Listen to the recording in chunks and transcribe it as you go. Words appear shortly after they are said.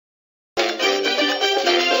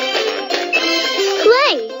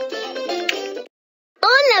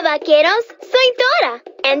vaqueros, soy Dora,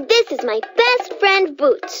 and this is my best friend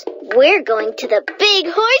Boots. We're going to the big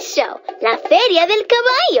horse show, la Feria del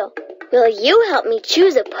Caballo. Will you help me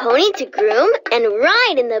choose a pony to groom and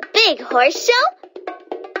ride in the big horse show?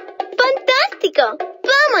 Fantástico!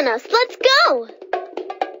 Vámonos, let's go!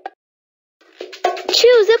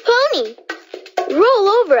 Choose a pony. Roll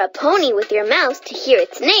over a pony with your mouse to hear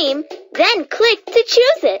its name, then click to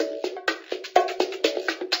choose it.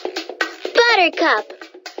 Buttercup,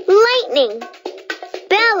 Lightning,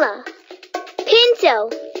 Bella, Pinto,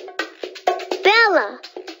 Bella,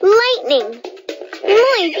 Lightning.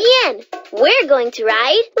 Muy bien! We're going to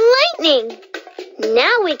ride Lightning.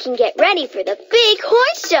 Now we can get ready for the big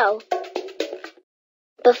horse show.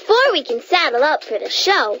 Before we can saddle up for the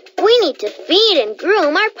show, we need to feed and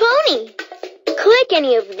groom our pony. Click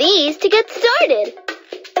any of these to get started.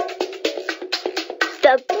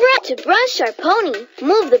 To brush our pony,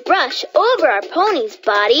 move the brush over our pony's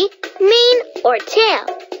body, mane, or tail.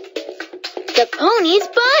 The pony's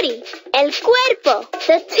body, el cuerpo,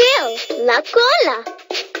 the tail, la cola.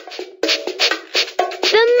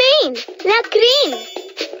 The mane, la crin.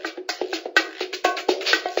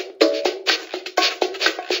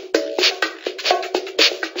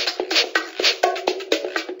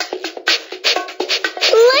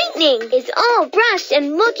 Lightning is all brushed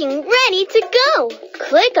and looking ready to go.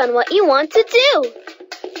 Click on what you want to do.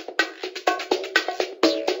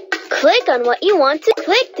 Click on what you want to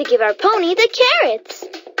click to give our pony the carrots.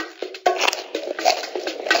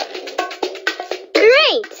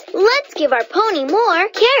 Great! Let's give our pony more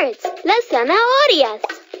carrots, las zanahorias.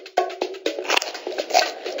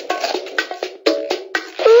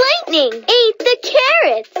 Lightning ate the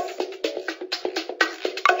carrots.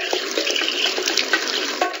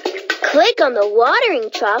 Click on the watering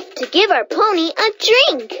trough to give our pony a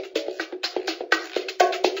drink.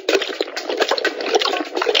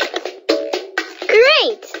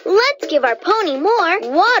 Great! Let's give our pony more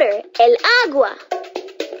water, el agua.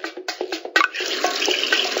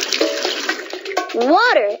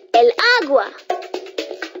 Water, el agua.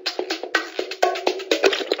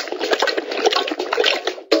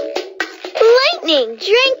 Lightning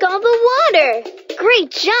drank all the water.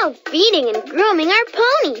 Great job feeding and grooming our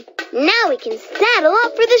pony. Now we can saddle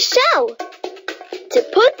up for the show. To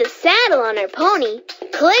put the saddle on our pony,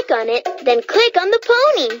 click on it, then click on the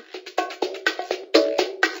pony.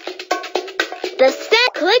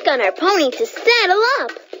 Click on our pony to saddle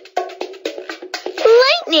up.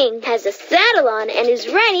 Lightning has a saddle on and is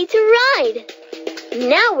ready to ride.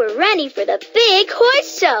 Now we're ready for the big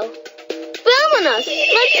horse show. Vámonos,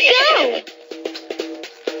 let's go.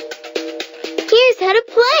 Here's how to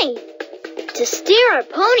play. To steer our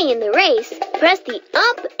pony in the race, press the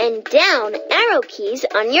up and down arrow keys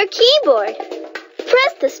on your keyboard.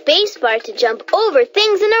 Press the space bar to jump over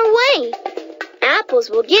things in our way. Apples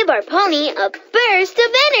will give our pony a burst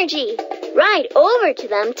of energy. Ride over to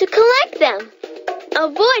them to collect them.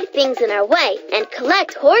 Avoid things in our way and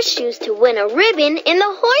collect horseshoes to win a ribbon in the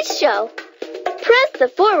horse show. Press the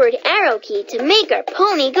forward arrow key to make our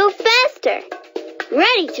pony go faster.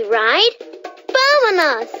 Ready to ride?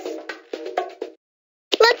 Vámonos!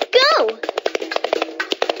 Let's go!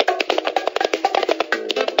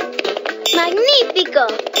 Magnífico!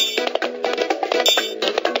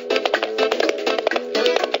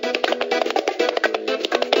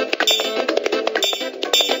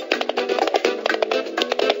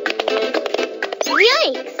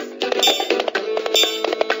 Yikes!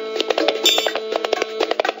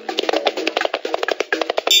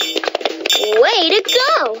 Way to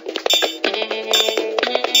go!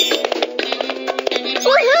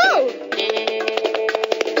 Woohoo!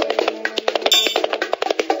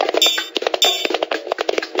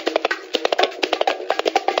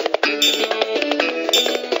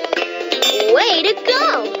 Way to go!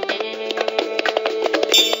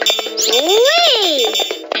 Whee!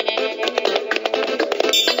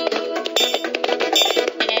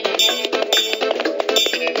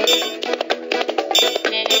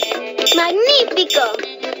 Magnífico!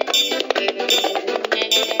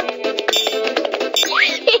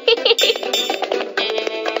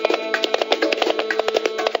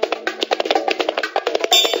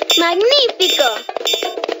 Magnífico!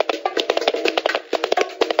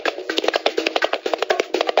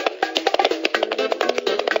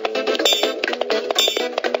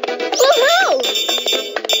 Woohoo!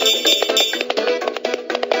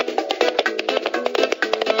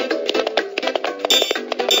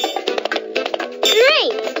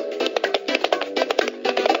 Great!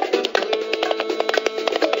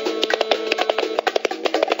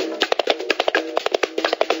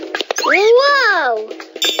 Whoa!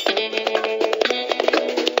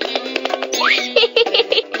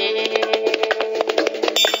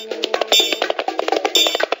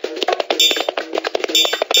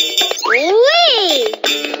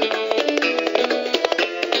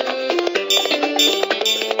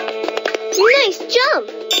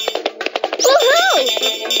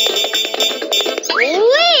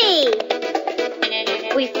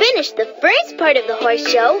 part of the horse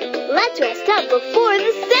show, let's rest up before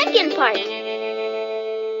the second part.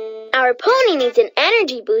 Our pony needs an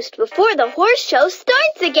energy boost before the horse show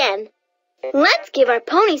starts again. Let's give our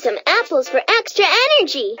pony some apples for extra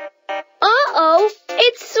energy. Uh-oh,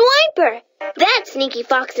 it's Swiper. That sneaky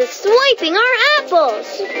fox is swiping our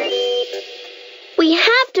apples. We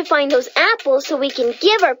have to find those apples so we can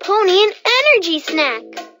give our pony an energy snack.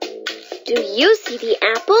 Do you see the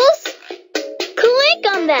apples?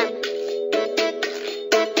 Click on them.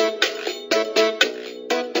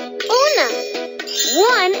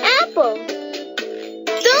 One apple.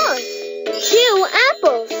 Dos, 2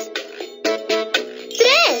 apples.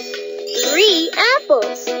 Tres, 3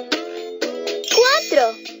 apples. Cuatro,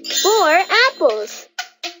 4 apples.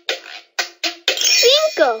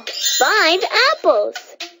 Cinco, 5 apples.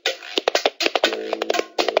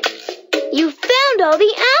 You found all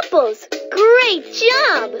the apples. Great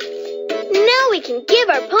job! Now we can give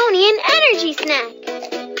our pony an energy snack.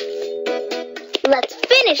 Let's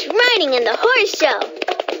finish riding in the horse show.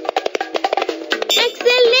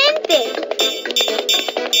 Excelente!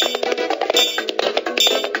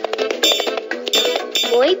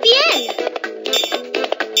 Muy bien.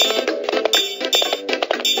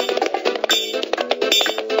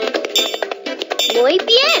 Muy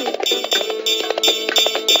bien.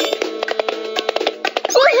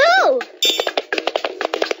 Woohoo!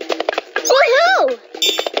 Woohoo!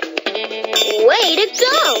 Way to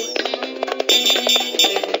go!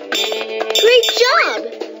 Great job!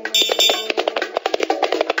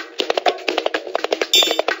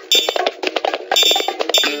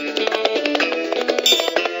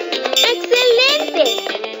 Excelente!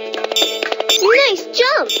 Nice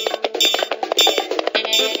jump!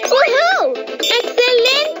 Woohoo!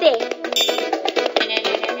 Excelente!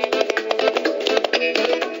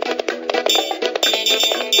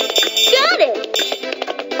 Got it!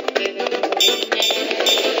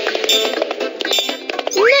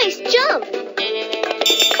 Nice jump!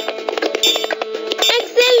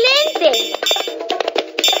 Excelente!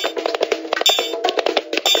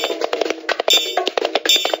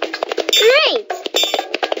 Great!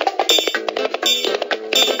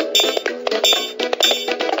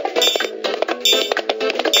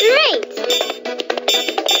 Great!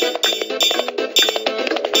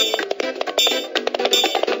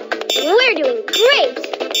 We're doing great!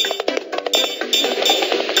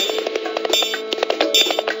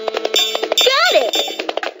 Got it!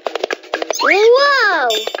 Whoa!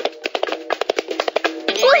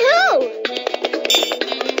 Woohoo!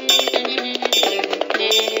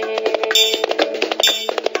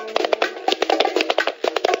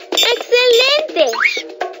 Excelente!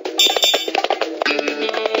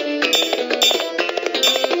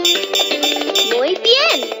 Muy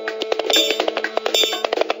bien.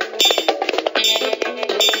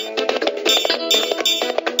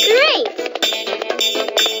 Great.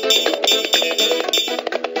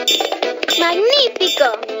 Magnífico.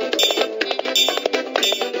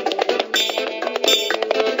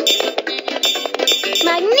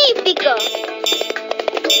 Magnífico.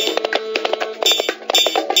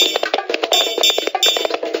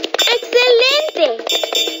 Excelente.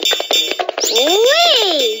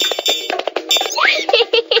 Whee!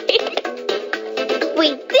 We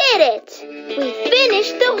did it! We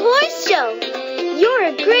finished the horse show. You're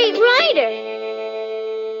a great rider.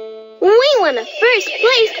 We won a first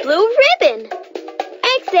place blue ribbon.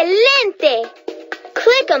 Excelente!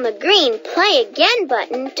 Click on the green Play Again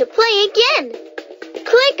button to play again.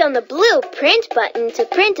 Click on the blue Print button to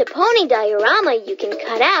print a pony diorama you can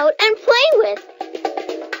cut out and play with.